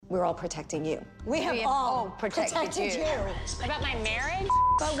we're all protecting you. We have all protected you. About my marriage?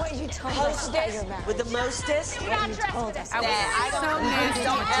 But what you told us about your marriage. With the mostest? What you told us. Don't ever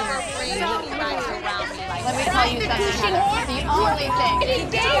bring anybody around me like Let me that. tell you something. The only thing.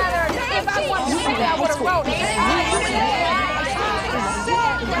 If I want to say that, I would have wrote it.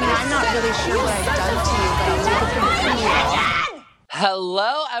 I'm not really sure what I've done to you, but I'll take it from you.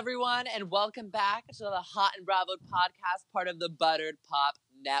 Hello, everyone, and welcome back to the Hot and Bravo podcast, part of the Buttered Pop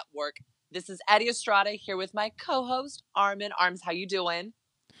Network. This is Eddie Estrada here with my co-host, Armin. Arms, how you doing?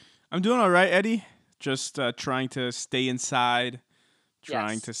 I'm doing all right, Eddie. Just trying to stay inside,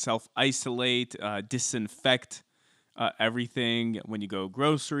 trying to self-isolate, disinfect everything when you go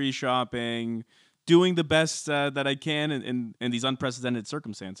grocery shopping, doing the best that I can in these unprecedented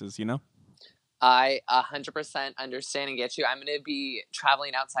circumstances, you know? I 100% understand and get you. I'm going to be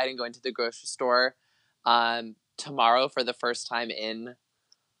traveling outside and going to the grocery store tomorrow for the first time in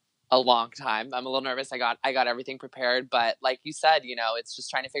a long time. I'm a little nervous. I got everything prepared, but like you said, you know, it's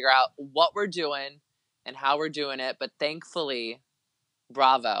just trying to figure out what we're doing and how we're doing it. But thankfully,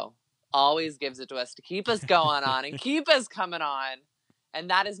 Bravo always gives it to us to keep us going on and keep us coming on.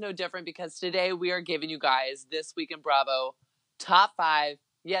 And that is no different because today we are giving you guys This Week in Bravo top 5.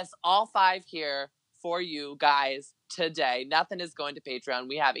 Yes, all 5 here for you guys today. Nothing is going to Patreon.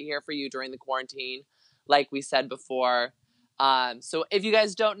 We have it here for you during the quarantine, like we said before. So if you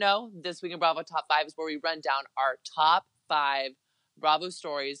guys don't know, This Week in Bravo top 5 is where we run down our top 5 Bravo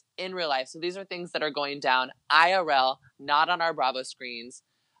stories in real life. So these are things that are going down IRL, not on our Bravo screens.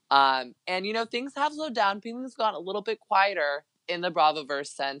 And, you know, things have slowed down. Things have gone a little bit quieter in the Bravoverse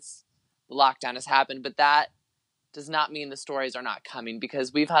since the lockdown has happened. But that does not mean the stories are not coming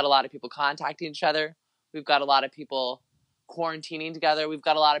because we've had a lot of people contacting each other. We've got a lot of people quarantining together. We've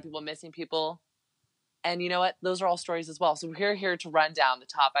got a lot of people missing people. And you know what? Those are all stories as well. So we're here to run down the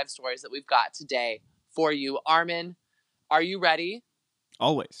top 5 stories that we've got today for you. Armin, are you ready?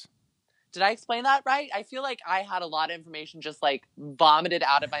 Always. Did I explain that right? I feel like I had a lot of information just like vomited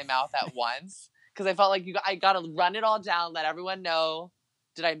out of my mouth at once because I felt like I got to run it all down, let everyone know.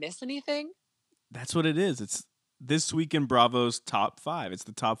 Did I miss anything? That's what it is. It's This Week in Bravo's top 5. It's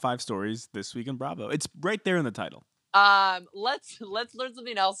the top 5 stories This Week in Bravo. It's right there in the title. Let's learn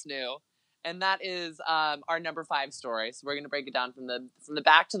something else new, and that is our number 5 story. So we're gonna break it down from the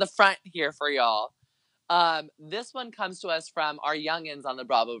back to the front here for y'all. This one comes to us from our youngins on the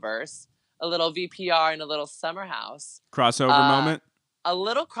Bravoverse, a little VPR and a little Summer House Crossover moment. A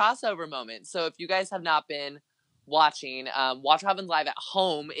little crossover moment. So if you guys have not been watching Watch What Happens Live at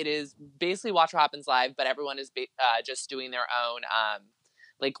home, it is basically Watch What Happens Live, but everyone is just doing their own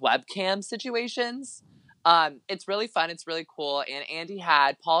like webcam situations. It's really fun. It's really cool. And Andy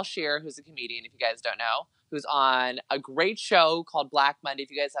had Paul Scheer, who's a comedian, if you guys don't know, who's on a great show called Black Monday.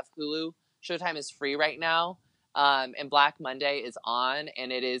 If you guys have Hulu, Showtime is free right now. And Black Monday is on,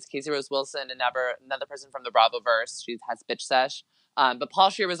 and it is Casey Rose Wilson, another person from the Bravoverse. She has Bitch Sesh. But Paul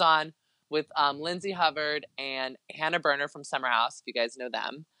Scheer was on with Lindsay Hubbard and Hannah Berner from Summer House, if you guys know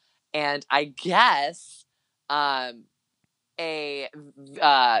them. And I guess a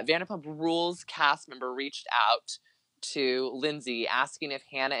Vanderpump Rules cast member reached out to Lindsay asking if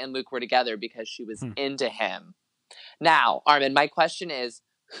Hannah and Luke were together because she was into him. Now, Armin, my question is,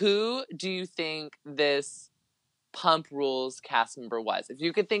 who do you think this Pump Rules cast member was? If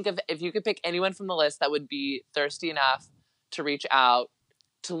you could pick anyone from the list that would be thirsty enough to reach out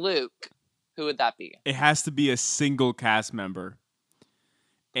to Luke, who would that be? It has to be a single cast member.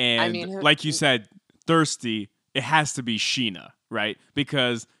 And I mean, like you said, thirsty, it has to be Sheena, right?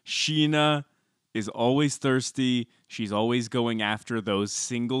 Because Sheena is always thirsty. She's always going after those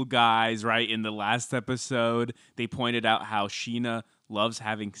single guys, right? In the last episode, they pointed out how Sheena loves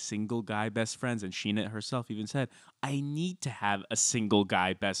having single guy best friends. And Sheena herself even said, I need to have a single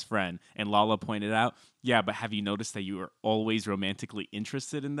guy best friend. And Lala pointed out, yeah, but have you noticed that you are always romantically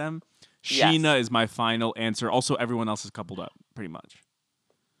interested in them? Yes. Sheena is my final answer. Also, everyone else is coupled up, pretty much.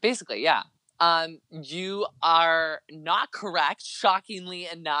 Basically, yeah. You are not correct, shockingly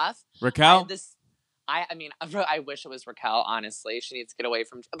enough. Raquel? I mean, I wish it was Raquel, honestly. She needs to get away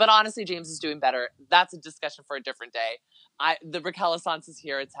from... But honestly, James is doing better. That's a discussion for a different day. The Raquel-essence is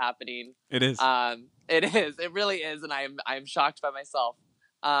here. It's happening. It is. It is. It really is, and I'm shocked by myself.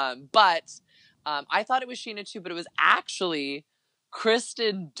 But I thought it was Sheena too, but it was actually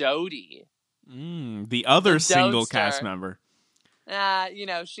Kristen Doty. The other single cast member. You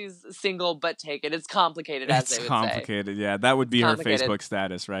know, she's single but taken. It's complicated, as they would say. It's complicated, yeah. That would be her Facebook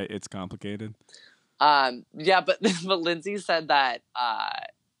status, right? It's complicated. Yeah, but Lindsay said that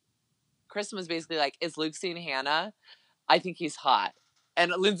Kristen was basically like, is Luke seeing Hannah? I think he's hot.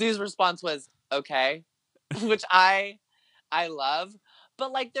 And Lindsay's response was, okay, which I love.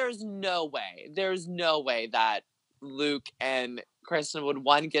 But, like, there's no way that Luke and Kristen would,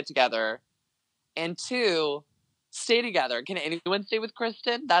 one, get together, and two, stay together. Can anyone stay with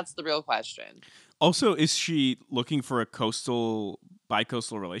Kristen? That's the real question. Also, is she looking for a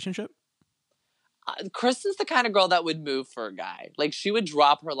bi-coastal relationship? Kristen's the kind of girl that would move for a guy. Like, she would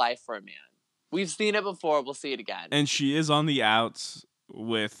drop her life for a man. We've seen it before. We'll see it again. And she is on the outs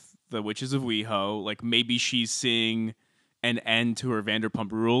with the Witches of WeHo. Like, maybe she's seeing an end to her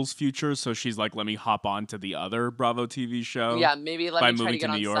Vanderpump Rules future, so she's like, let me hop on to the other Bravo TV show. Yeah, maybe let me try to get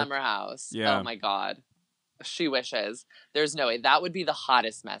on Summer House. Yeah. Oh my God. She wishes. There's no way. That would be the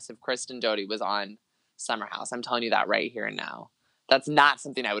hottest mess if Kristen Doute was on Summer House. I'm telling you that right here and now. That's not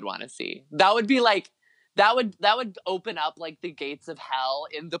something I would want to see. That would be like, that would open up like the gates of hell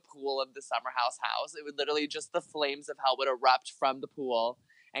in the pool of the Summer House house. It would literally just, the flames of hell would erupt from the pool,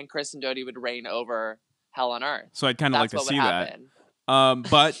 and Kristen Doute would reign over hell on earth. So I'd kind of like to see that.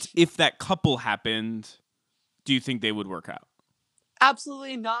 But if that couple happened, do you think they would work out?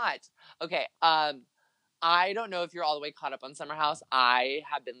 Absolutely not. Okay. I don't know if you're all the way caught up on Summer House. I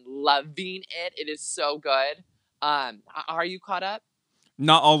have been loving it. It is so good. Are you caught up?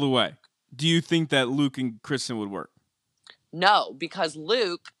 Not all the way. Do you think that Luke and Kristen would work? No, because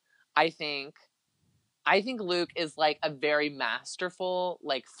Luke, I think Luke is like a very masterful,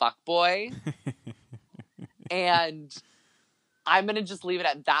 like, fuckboy. And I'm going to just leave it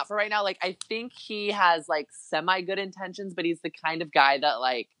at that for right now. Like, I think he has like semi-good intentions, but he's the kind of guy that,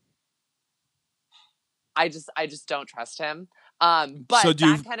 like, I just don't trust him. But so do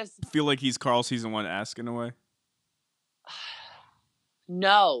you feel like he's Carl season 1-esque in a way?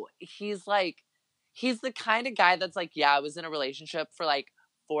 No, he's the kind of guy that's like, yeah, I was in a relationship for like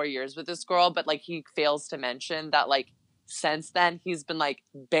 4 years with this girl, but like he fails to mention that like since then he's been like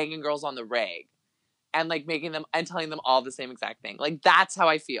banging girls on the rag and like making them and telling them all the same exact thing. Like, that's how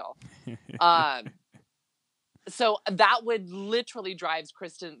I feel. So that would literally drive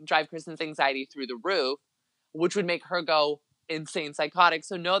Kristen's anxiety through the roof, which would make her go insane psychotic.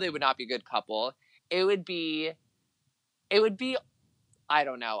 So no, they would not be a good couple. It would be, I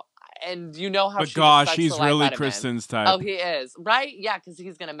don't know. And you know how but gosh, he's really Kristen's type. Oh, he is. Right? Yeah, because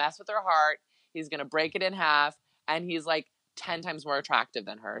he's going to mess with her heart. He's going to break it in half. And he's like 10 times more attractive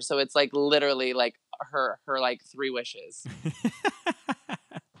than her. So it's like literally like her like 3 wishes.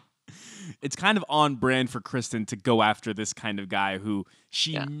 It's kind of on brand for Kristen to go after this kind of guy who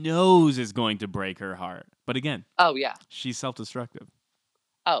she knows is going to break her heart. But again, she's self-destructive.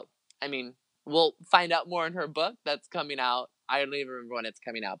 Oh, I mean, we'll find out more in her book that's coming out. I don't even remember when it's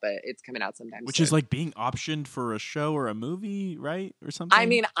coming out, but it's coming out sometime Which soon. is like being optioned for a show or a movie, right? Or something? I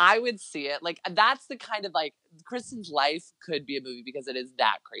mean, I would see it. Like, that's the kind of, like, Kristen's life could be a movie because it is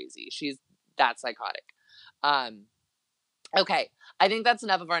that crazy. She's that psychotic. Okay, I think that's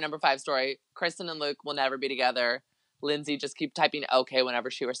enough of our number 5 story. Kristen and Luke will never be together. Lindsay, just keep typing okay whenever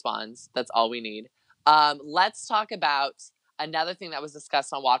she responds. That's all we need. Let's talk about another thing that was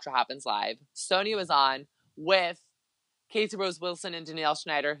discussed on Watch What Happens Live. Sonia was on with Casey Rose Wilson and Danielle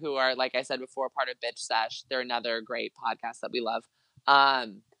Schneider, who are, like I said before, part of Bitch Sesh. They're another great podcast that we love.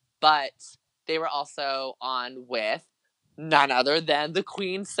 But they were also on with none other than the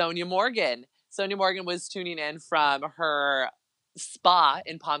Queen, Sonia Morgan. Sonia Morgan was tuning in from her spa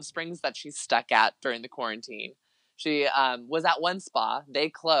in Palm Springs that she's stuck at during the quarantine. She was at one spa. They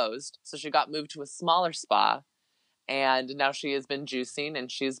closed, so she got moved to a smaller spa. And now she has been juicing,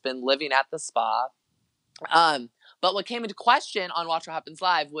 and she's been living at the spa. But what came into question on Watch What Happens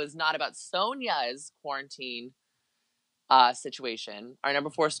Live was not about Sonia's quarantine situation. Our number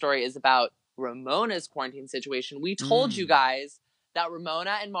 4 story is about Ramona's quarantine situation. We told you guys that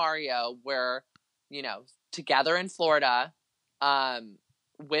Ramona and Mario were, together in Florida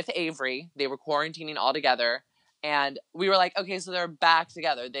with Avery. They were quarantining all together. And we were like, okay, so they're back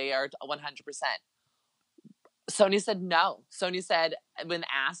together. They are 100%. Sonia said no. Sonia said, when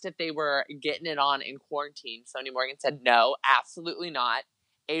asked if they were getting it on in quarantine, Sonia Morgan said no, absolutely not.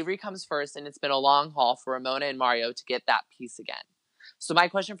 Avery comes first, and it's been a long haul for Ramona and Mario to get that piece again. So my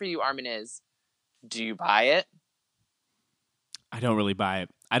question for you, Armin, is, do you buy it? I don't really buy it.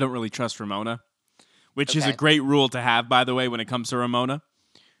 I don't really trust Ramona, which is a great rule to have, by the way, when it comes to Ramona.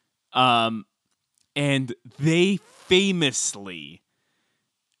 And they famously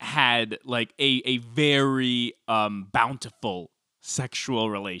had like a very bountiful sexual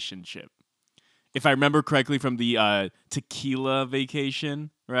relationship. If I remember correctly from the tequila vacation,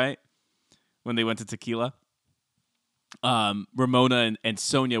 right? When they went to tequila, Ramona and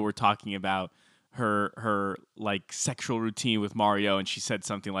Sonia were talking about her like sexual routine with Mario, and she said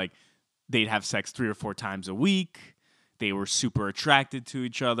something like they'd have sex 3 or 4 times a week. They were super attracted to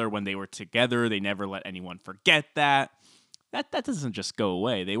each other when they were together. They never let anyone forget that. That doesn't just go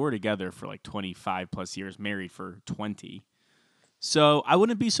away. They were together for like 25 plus years, married for 20. So I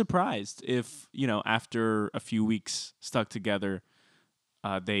wouldn't be surprised if, after a few weeks stuck together,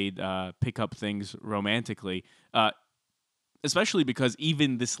 they'd pick up things romantically. Especially because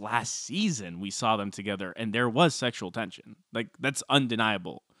even this last season, we saw them together and there was sexual tension. Like, that's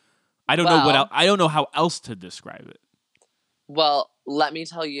undeniable. I don't know how else to describe it. Well, let me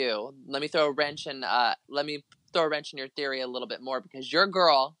tell you. Let me throw a wrench in your theory a little bit more, because your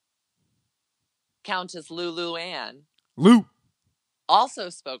girl, Countess Lulu Ann, Lou, also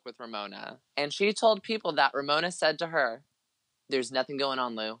spoke with Ramona, and she told people that Ramona said to her, "There's nothing going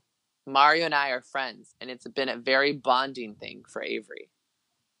on, Lou. Mario and I are friends, and it's been a very bonding thing for Avery."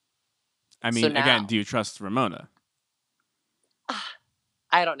 I mean, again, do you trust Ramona?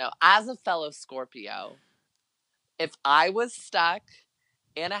 I don't know. As a fellow Scorpio, if I was stuck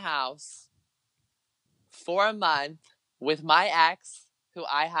in a house for a month with my ex, who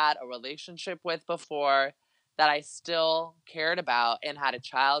I had a relationship with before, that I still cared about and had a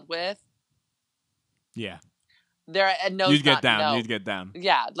child with, yeah, you'd get down. You'd get down.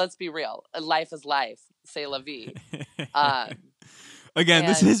 Yeah, let's be real. Life is life. C'est la vie. Again,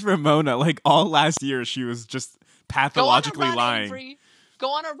 this is Ramona. Like, all last year, she was just pathologically lying. Avery.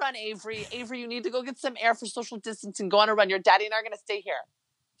 Go on a run, Avery. Avery, you need to go get some air for social distancing. Go on a run. Your daddy and I are going to stay here.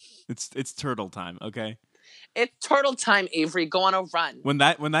 It's turtle time, okay? It's turtle time, Avery. Go on a run. When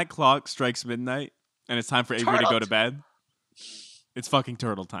that clock strikes midnight and it's time for Avery to go to bed, it's fucking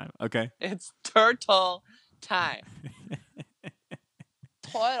turtle time, okay? It's turtle time.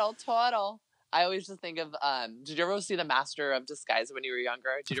 Turtle. I always just think of, did you ever see The Master of Disguise when you were younger?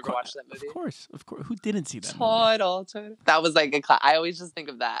 Did you ever watch that movie? Of course. Who didn't see that movie? That was like I always just think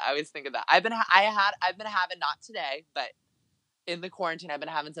of that. I always think of that. I've been having, not today, but in the quarantine, I've been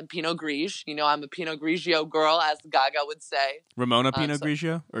having some Pinot Grigio. I'm a Pinot Grigio girl, as Gaga would say. Ramona Pinot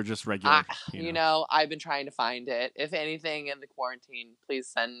Grigio, or just regular Pinot? I've been trying to find it. If anything in the quarantine, please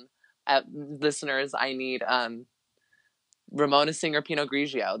send listeners. I need Ramona Singer Pinot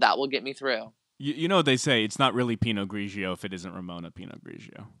Grigio. That will get me through. You know what they say, it's not really Pinot Grigio if it isn't Ramona Pinot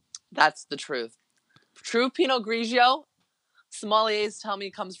Grigio. That's the truth. True Pinot Grigio, sommeliers tell me,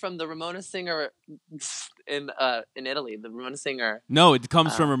 comes from the Ramona Singer in Italy. The Ramona Singer. No, it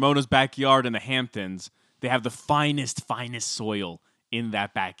comes from Ramona's backyard in the Hamptons. They have the finest soil in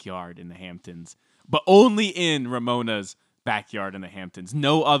that backyard in the Hamptons. But only in Ramona's backyard in the Hamptons.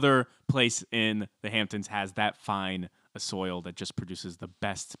 No other place in the Hamptons has that fine a soil that just produces the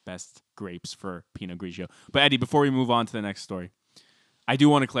best grapes for Pinot Grigio. But Eddie, before we move on to the next story, I do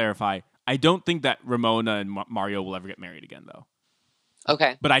want to clarify. I don't think that Ramona and Mario will ever get married again, though.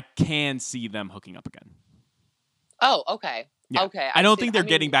 Okay. But I can see them hooking up again. Oh, okay. Yeah. Okay. I don't think they're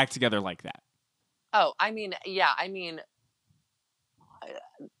getting back together like that. Oh, I mean, yeah. I mean,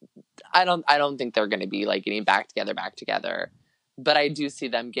 I don't think they're going to be like getting back together. But I do see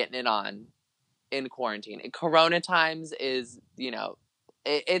them getting it on in quarantine. Corona times is,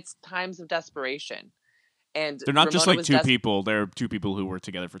 it's times of desperation. And they're not just like two people. They're two people who were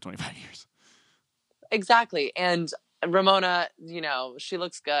together for 25 years. Exactly. And Ramona, she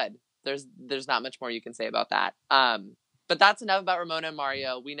looks good. There's not much more you can say about that. But that's enough about Ramona and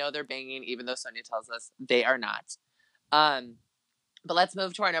Mario. We know they're banging, even though Sonia tells us they are not. But let's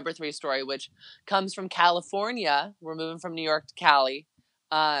move to our number 3 story, which comes from California. We're moving from New York to Cali.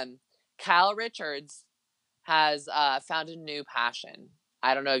 Kyle Richards has found a new passion.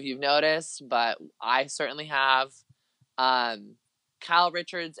 I don't know if you've noticed, but I certainly have. Kyle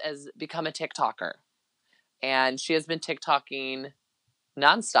Richards has become a TikToker. And she has been TikToking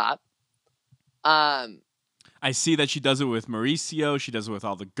nonstop. I see that she does it with Mauricio. She does it with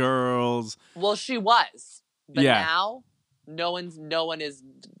all the girls. Well, she was. But now,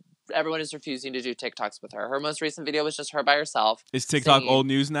 everyone is refusing to do TikToks with her. Her most recent video was just her by herself. Is TikTok singing. Old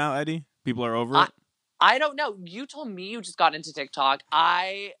news now, Eddie? People are over it? I don't know. You told me you just got into TikTok.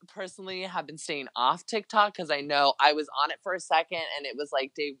 I personally have been staying off TikTok because I know I was on it for a second and it was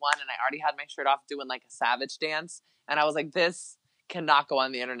like day 1 and I already had my shirt off doing like a savage dance. And I was like, this cannot go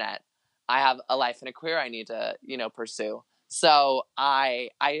on the internet. I have a life and a career I need to, pursue. So I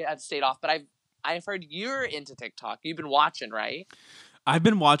have stayed off, but I've heard you're into TikTok. You've been watching, right? I've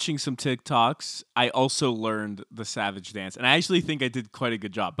been watching some TikToks. I also learned the savage dance, and I actually think I did quite a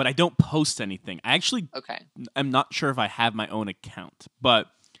good job, but I don't post anything. I'm not sure if I have my own account, but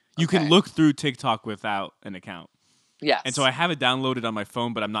you can look through TikTok without an account. Yes. And so I have it downloaded on my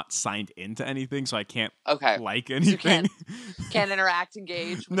phone, but I'm not signed into anything, so I can't Okay. like anything. Can't interact,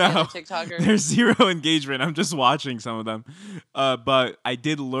 engage with the No, other TikTokers. there's zero engagement. I'm just watching some of them. But I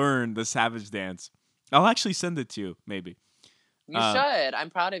did learn the Savage Dance. I'll actually send it to you, maybe. You should.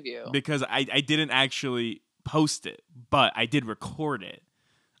 I'm proud of you. Because I didn't actually post it, but I did record it.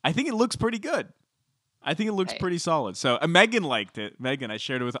 I think it looks pretty good. I think it looks pretty solid. So Megan liked it. Megan, I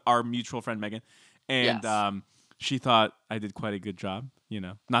shared it with our mutual friend Megan. And she thought I did quite a good job. You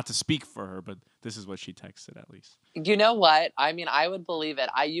know, not to speak for her, but this is what she texted at least. You know what? I mean, I would believe it.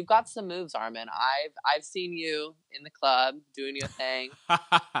 You've got some moves, Armin. I've seen you in the club doing your thing.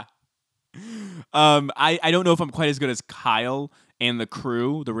 I don't know if I'm quite as good as Kyle and the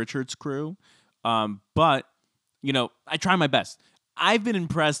crew, the Richards crew. But you know, I try my best. I've been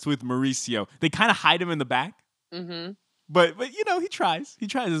impressed with Mauricio. They kind of hide him in the back. Mm-hmm. But you know, he tries. He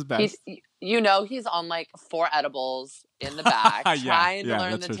tries his best. He's on like 4 edibles in the back trying to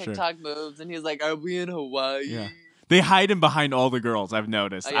learn the TikTok moves, and he's like, "Are we in Hawaii?" Yeah. They hide him behind all the girls, I've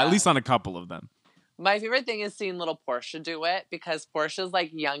noticed. At least on a couple of them. My favorite thing is seeing little Portia do it, because Portia's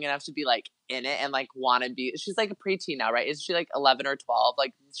like young enough to be like in it and like want to be. She's like a preteen now, right? Is she like 11 or 12?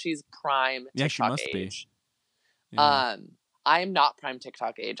 Like she's prime TikTok she must age. Be. Yeah. I am not prime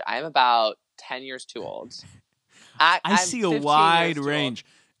TikTok age. I am about 10 years too old. I see a wide range.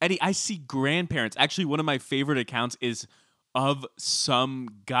 Eddie, I see grandparents. Actually, one of my favorite accounts is of some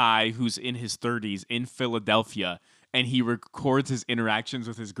guy who's in his 30s in Philadelphia, and he records his interactions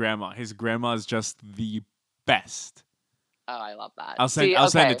with his grandma. His grandma is just the best. Oh, I love that. I'll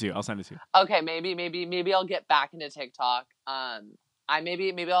send it to you. Okay, maybe I'll get back into TikTok.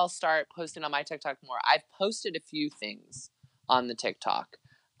 Maybe I'll start posting on my TikTok more. I've posted a few things on the TikTok.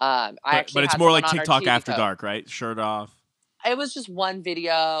 But it's more like TikTok after dark, right? Shirt off. It was just one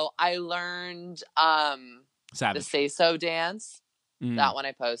video. I learned the Say So dance. That one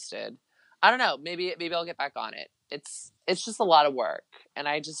I posted. I don't know. Maybe I'll get back on it. It's just a lot of work, and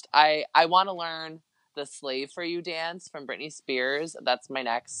I want to learn the Slave for You dance from Britney Spears. That's my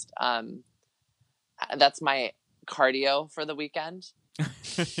next. That's my cardio for the weekend.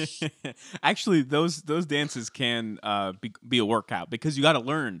 Actually, those dances can be a workout, because you got to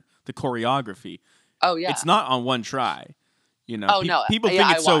learn the choreography. Oh yeah, it's not on one try. You know, people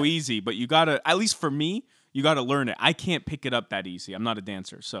think it's so easy, but you gotta. At least for me, you gotta learn it. I can't pick it up that easy. I'm not a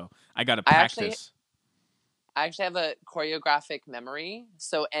dancer, so I gotta practice. I actually have a choreographic memory,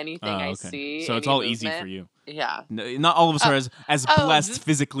 so anything I see, so it's all easy for you. Yeah, not all of us are as blessed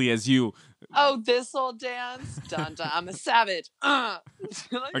physically as you. Oh, this old dance, dun dun! I'm a savage.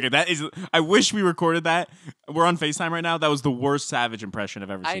 Okay, that is. I wish we recorded that. We're on FaceTime right now. That was the worst Savage impression I've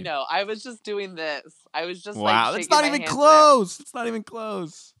ever seen. I know. I was just doing this. I was just wow. That's not even close. It's not even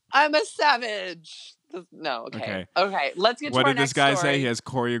close. I'm a savage. No. Okay. Let's get to our next story. What did this guy say? He has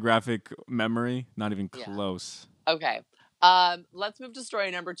choreographic memory. Not even close. Yeah. Okay. Let's move to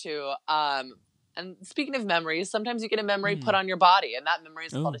story number 2. And speaking of memories, sometimes you get a memory put on your body, and that memory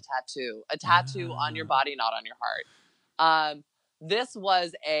is called a tattoo. A tattoo on your body, not on your heart. This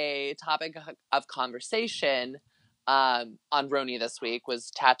was a topic of conversation on Roni this week,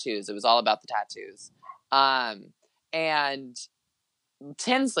 was tattoos. It was all about the tattoos. And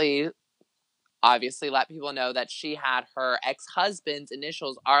Tinsley obviously let people know that she had her ex-husband's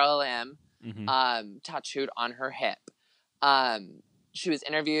initials, RLM, tattooed on her hip. She was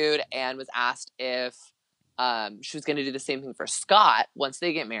interviewed and was asked if she was going to do the same thing for Scott once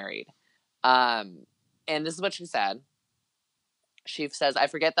they get married. And this is what she said. She says, "I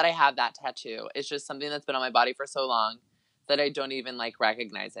forget that I have that tattoo. It's just something that's been on my body for so long that I don't even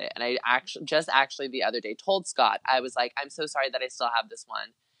recognize it. And I actually the other day told Scott, I was like, I'm so sorry that I still have this one.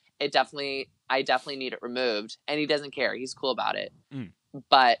 I definitely need it removed." And he doesn't care. He's cool about it.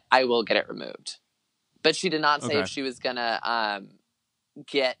 But I will get it removed. But she did not say if she was gonna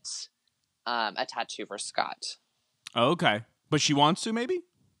get a tattoo for Scott. Oh, okay. But she wants to, maybe?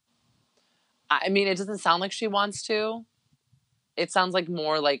 I mean, it doesn't sound like she wants to. It sounds like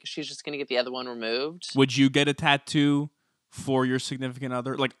more like she's just going to get the other one removed. Would you get a tattoo for your significant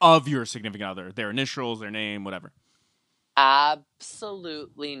other? Like, of your significant other? Their initials, their name, whatever.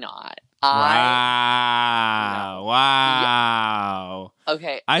 Absolutely not. Wow. Wow. Yeah.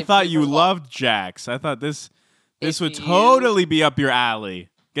 Okay. I thought you loved Jax. I thought this would totally be up your alley.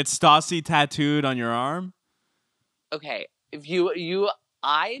 Get Stassi tattooed on your arm? Okay.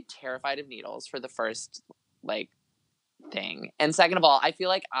 I'm terrified of needles for the first, thing. And second of all, I feel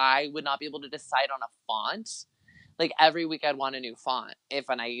like I would not be able to decide on a font. Like, every week I'd want a new font if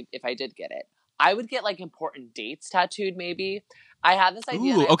I did get it. I would get, important dates tattooed, maybe. I had this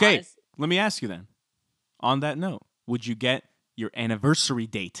idea. Ooh, okay. Let me ask you then. On that note, would you get your anniversary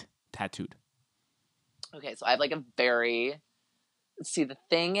date tattooed? Okay, so I have like a very... See, the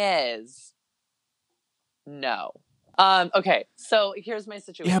thing is... No. Okay, so here's my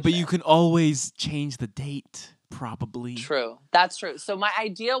situation. Yeah, but you can always change the date, probably. True. That's true. So my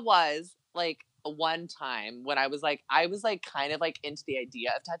idea was, like, one time when I was kind of like into the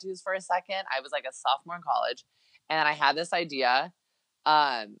idea of tattoos for a second. I was like a sophomore in college, and I had this idea,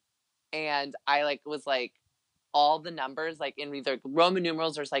 and I like was like all the numbers like in either Roman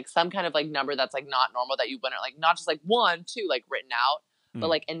numerals or like some kind of like number that's like not normal that you wouldn't like, not just like 1, 2 like written out, but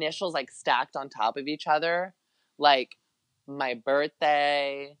like initials like stacked on top of each other, like my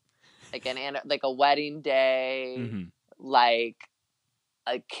birthday, like like a wedding day, like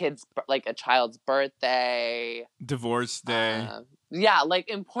a child's birthday, divorce day. Yeah, like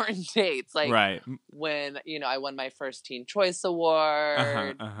important dates, like right. when I won my first Teen Choice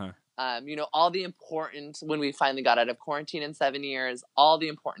Award. All the important, when we finally got out of quarantine in 7 years, all the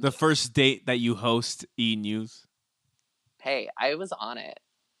important. The first date that you host E! News. Hey, I was on it.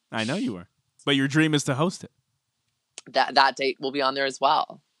 I know you were, but your dream is to host it. That date will be on there as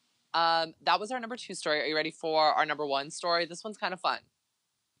well. That was our number 2 story. Are you ready for our number 1 story? This one's kind of fun.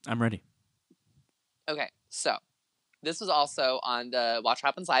 I'm ready. Okay, so this was also on the Watch What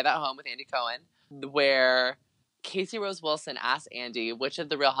Happens Live at Home with Andy Cohen, where Casey Rose Wilson asked Andy which of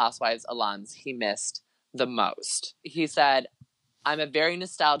the Real Housewives alums he missed the most. He said, "I'm a very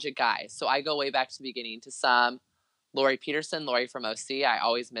nostalgic guy, so I go way back to the beginning to some Lori Peterson, Lori from OC. I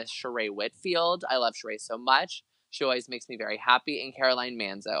always miss Sheree Whitfield. I love Sheree so much. She always makes me very happy. And Caroline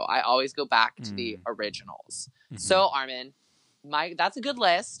Manzo. I always go back to the originals." So, Armin, that's a good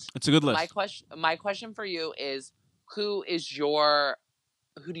list. It's a good list. My question for you is, who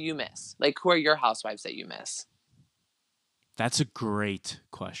do you miss? Like, who are your housewives that you miss? That's a great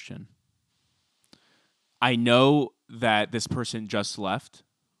question. I know that this person just left,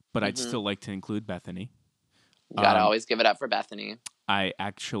 but I'd still like to include Bethany. You gotta always give it up for Bethany. I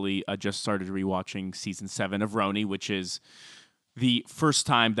actually just started rewatching season 7 of Roni, which is the first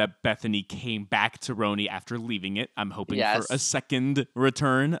time that Bethany came back to Roni after leaving it. I'm hoping for a second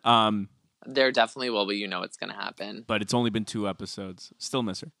return. There definitely will be. You know it's going to happen. But it's only been 2 episodes. Still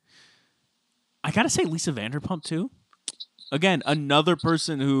miss her. I got to say Lisa Vanderpump, too. Again, another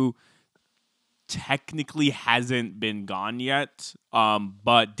person who technically hasn't been gone yet,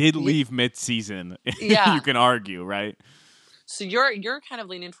 but did leave mid-season. Yeah. You can argue, right? So you're kind of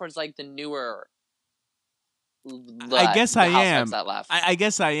leaning towards like the newer. I guess I am. That left. I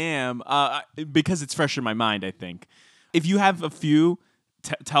guess I am because it's fresh in my mind. I think if you have a few,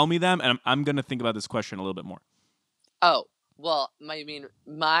 tell me them, and I'm going to think about this question a little bit more. Oh well,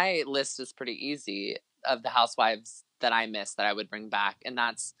 my list is pretty easy of the housewives that I miss that I would bring back, and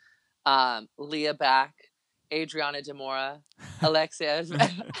that's Leah back, Adriana Demora, Alexia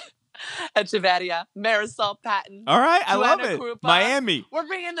Echeverria, Marisol Patton. All right, I love Joanna it. Krupa. Miami. We're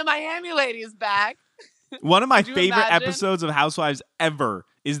bringing the Miami ladies back. One of my Could you favorite imagine? episodes of Housewives ever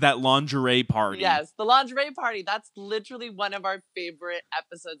is that lingerie party. Yes, the lingerie party. That's literally one of our favorite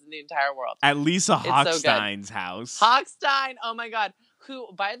episodes in the entire world. At Lisa so Hochstein's house. Hochstein, oh my God.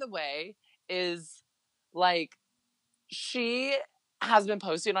 Who, by the way, is like, she has been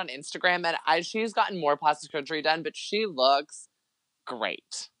posting on Instagram and she's gotten more plastic surgery done, but she looks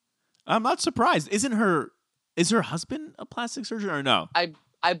great. I'm not surprised. Is her husband a plastic surgeon or no?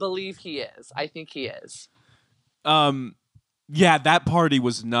 I believe he is. I think he is. Yeah, that party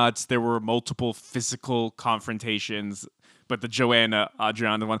was nuts. There were multiple physical confrontations, but the Joanna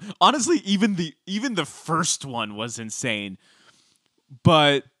Adriana one, honestly, even the first one was insane.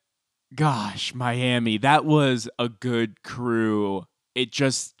 But gosh, Miami, that was a good crew. It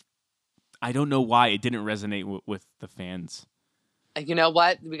just, I don't know why it didn't resonate with the fans. You know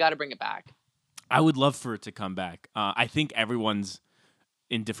what? We got to bring it back. I would love for it to come back. I think everyone's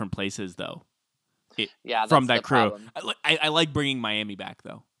in different places, though. From that crew. I like bringing Miami back,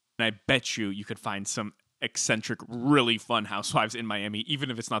 though. And I bet you could find some eccentric, really fun housewives in Miami,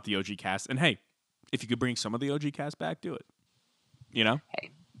 even if it's not the OG cast. And hey, if you could bring some of the OG cast back, do it. You know?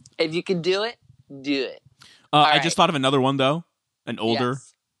 Hey, if you can do it, do it. I just thought of another one, though. An older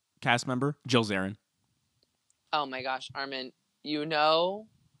Yes. cast member, Jill Zarin. Oh my gosh, Armin, you know,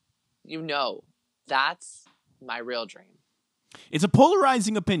 that's my real dream. It's a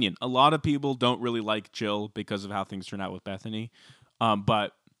polarizing opinion. A lot of people don't really like Jill because of how things turn out with Bethany.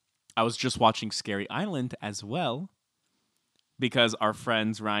 But I was just watching Scary Island as well because our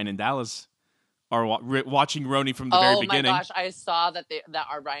friends Ryan and Dallas are watching Roni from the very beginning. Oh my gosh, I saw that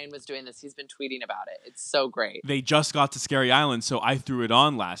our Ryan was doing this. He's been tweeting about it. It's so great. They just got to Scary Island, so I threw it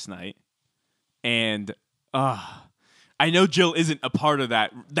on last night. And I know Jill isn't a part of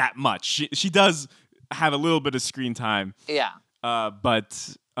that much. She does have a little bit of screen time. Yeah.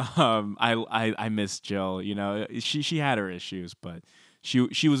 But I miss Jill. You know, she had her issues, but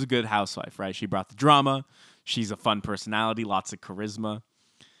she was a good housewife, right? She brought the drama. She's a fun personality, lots of charisma.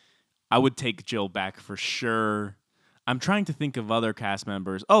 I would take Jill back for sure. I'm trying to think of other cast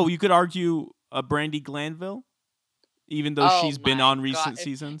members. Oh, you could argue Brandy Glanville, even though she's been on recent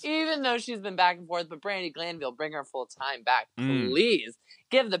seasons. Even though she's been back and forth, but Brandy Glanville, bring her full time back, please.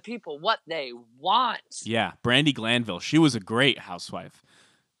 Give the people what they want. Yeah, Brandy Glanville. She was a great housewife.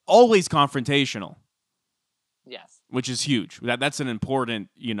 Always confrontational. Yes. Which is huge. That's an important,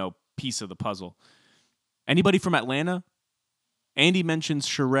 piece of the puzzle. Anybody from Atlanta? Andy mentions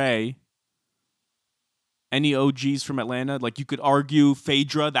Sheree. Any OGs from Atlanta? Like, you could argue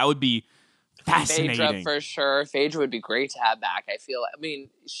Phaedra. That would be fascinating. Phaedra for sure. Phaedra would be great to have back.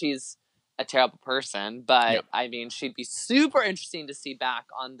 She's a terrible person, but yep. I mean, she'd be super interesting to see back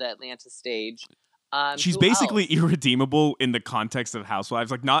on the Atlanta stage. She's basically irredeemable in the context of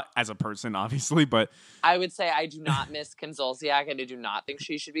Housewives, like not as a person, obviously, but I would say I do not miss Kim Zolciak, and I do not think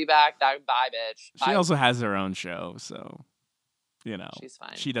she should be back. Bye, bitch. She also has her own show, so she's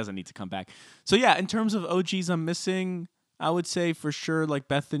fine. She doesn't need to come back. So yeah, in terms of OGs, I'm missing. I would say for sure, like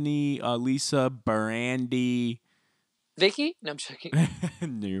Bethany, Lisa, Brandy, Vicky. No, I'm joking.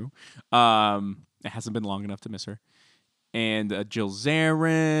 New. It hasn't been long enough to miss her, and Jill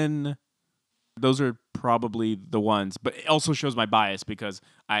Zarin. Those are probably the ones, but it also shows my bias because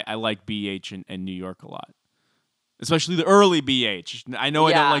I like BH and New York a lot, especially the early BH. I know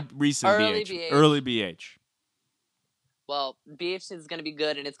I don't like recent BH. Early BH. Well, BH is going to be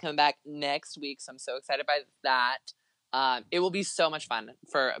good, and it's coming back next week, so I'm so excited by that. It will be so much fun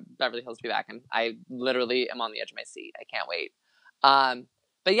for Beverly Hills to be back, and I literally am on the edge of my seat. I can't wait.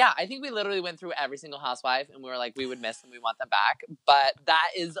 But yeah, I think we literally went through every single housewife, and we were like, we would miss them, we want them back. But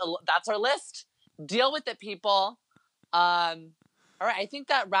that's our list. Deal with it, people. All right, I think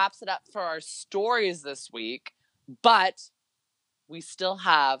that wraps it up for our stories this week. But we still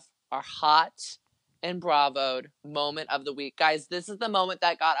have our hot and bravoed moment of the week. Guys, this is the moment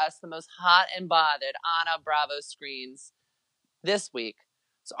that got us the most hot and bothered on our Bravo screens this week.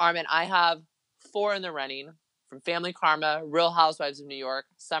 So, Armin, I have 4 in the running. From Family Karma, Real Housewives of New York,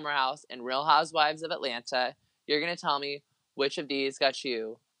 Summer House, and Real Housewives of Atlanta. You're going to tell me which of these got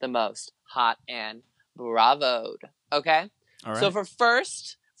you the most hot and bravoed. Okay? All right. So for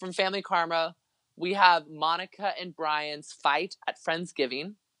first, from Family Karma, we have Monica and Brian's fight at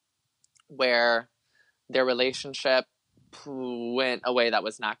Friendsgiving, where their relationship went a way that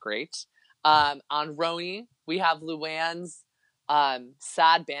was not great. On Roni, we have Luann's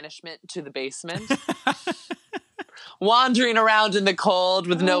sad banishment to the basement. Wandering around in the cold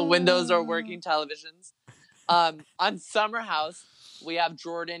with no windows or working televisions. On Summer House, we have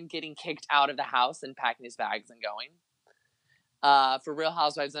Jordan getting kicked out of the house and packing his bags and going. For Real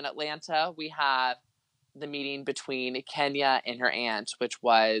Housewives in Atlanta, we have the meeting between Kenya and her aunt, which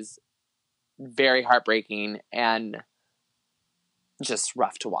was very heartbreaking and just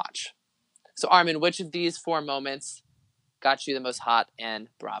rough to watch. So, Armin, which of these 4 moments got you the most hot and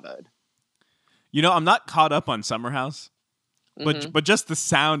bravoed? I'm not caught up on Summer House, but just the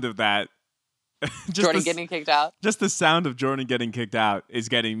sound of that, Jordan getting kicked out. Just the sound of Jordan getting kicked out is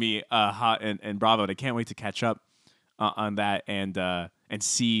getting me hot and bravoed. I can't wait to catch up on that and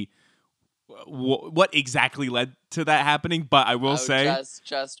see what exactly led to that happening. But I will say,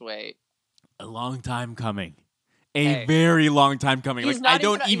 just wait. A long time coming. Very long time coming. He's not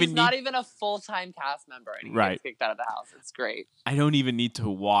even a full-time cast member, and he gets kicked out of the house. It's great. I don't even need to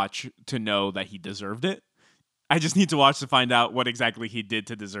watch to know that he deserved it. I just need to watch to find out what exactly he did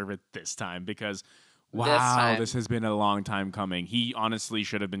to deserve it this time. Because, wow, this has been a long time coming. He honestly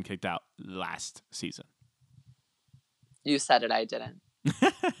should have been kicked out last season. You said it. I didn't.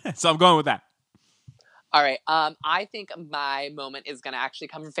 So I'm going with that. All right. I think my moment is going to actually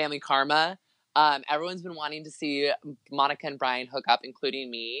come from Family Karma. Everyone's been wanting to see Monica and Brian hook up,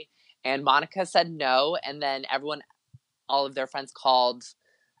 including me. And Monica said no. And then all of their friends called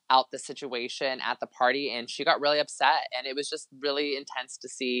out the situation at the party. And she got really upset. And it was just really intense to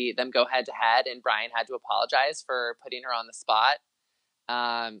see them go head to head. And Brian had to apologize for putting her on the spot.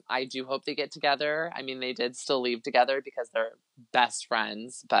 I do hope they get together. I mean, they did still leave together because they're best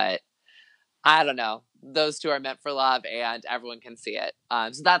friends. But I don't know. Those 2 are meant for love, and everyone can see it.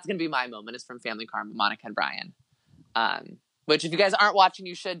 So that's going to be my moment. It's from Family Karma, Monica and Brian. Which, if you guys aren't watching,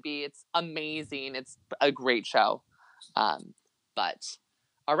 you should be. It's amazing. It's a great show. But,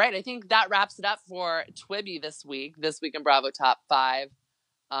 all right. I think that wraps it up for Twibby this week. This week in Bravo Top 5.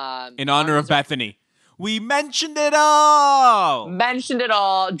 In honor of Bethany. We mentioned it all. Mentioned it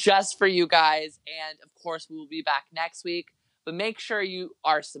all just for you guys. And of course, we will be back next week. But make sure you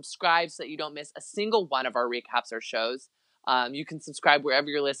are subscribed so that you don't miss a single one of our recaps or shows. You can subscribe wherever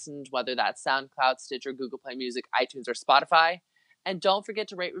you're listened, whether that's SoundCloud, Stitcher, Google Play Music, iTunes, or Spotify. And don't forget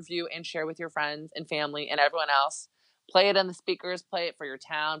to rate, review, and share with your friends and family and everyone else. Play it on the speakers, play it for your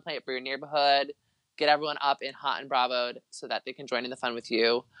town, play it for your neighborhood. Get everyone up and hot and bravoed so that they can join in the fun with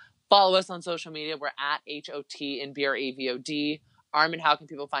you. Follow us on social media. We're at HOT and BRAVOD. Armin, how can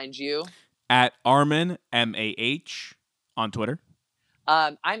people find you? At Armin, MAH, on Twitter.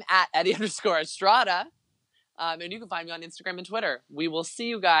 I'm at Eddie_Estrada. And you can find me on Instagram and Twitter. We will see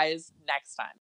you guys next time.